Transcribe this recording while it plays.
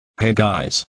Hey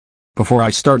guys. Before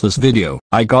I start this video,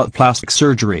 I got plastic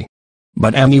surgery.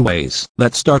 But anyways,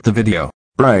 let's start the video.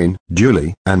 Brain,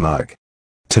 Julie, and Mark.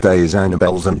 Today is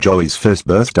Annabelle's and Joey's first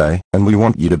birthday, and we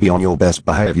want you to be on your best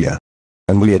behavior.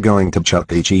 And we are going to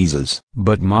Chuck E. Cheese's.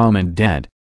 But Mom and Dad,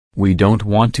 we don't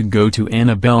want to go to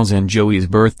Annabelle's and Joey's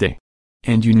birthday.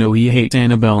 And you know he hates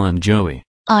Annabelle and Joey.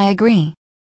 I agree.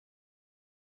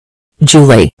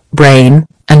 Julie, Brain,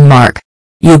 and Mark.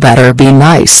 You better be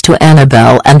nice to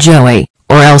Annabelle and Joey,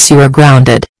 or else you are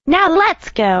grounded. Now let's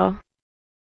go.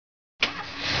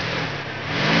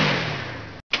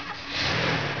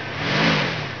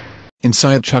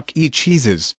 Inside Chuck E.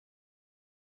 Cheese's.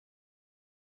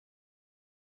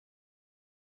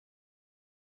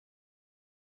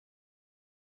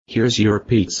 Here's your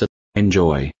pizza.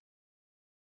 Enjoy.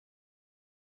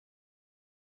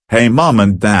 Hey Mom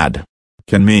and Dad.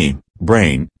 Can me,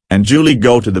 Brain, and Julie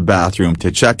go to the bathroom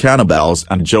to check Annabelle's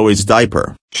and Joey's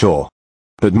diaper? Sure.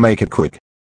 But make it quick.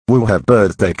 We'll have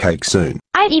birthday cake soon.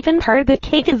 I've even heard the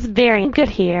cake is very good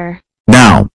here.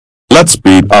 Now, let's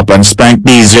beat up and spank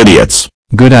these idiots.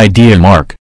 Good idea,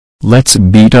 Mark. Let's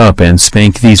beat up and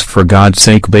spank these for God's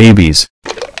sake babies.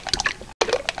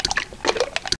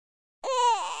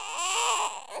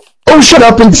 Oh, shut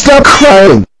up and stop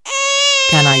crying!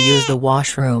 Can I use the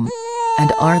washroom?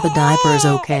 And are the diapers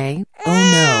okay? Oh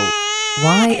no.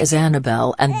 Why is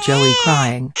Annabelle and Joey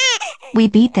crying? We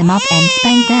beat them up and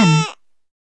spanked them.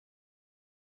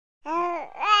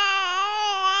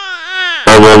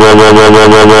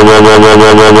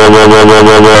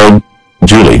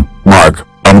 Julie, Mark,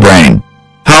 and Brain.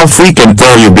 How freaking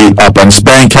dare you beat up and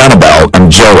spank Annabelle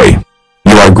and Joey?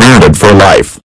 You are grounded for life.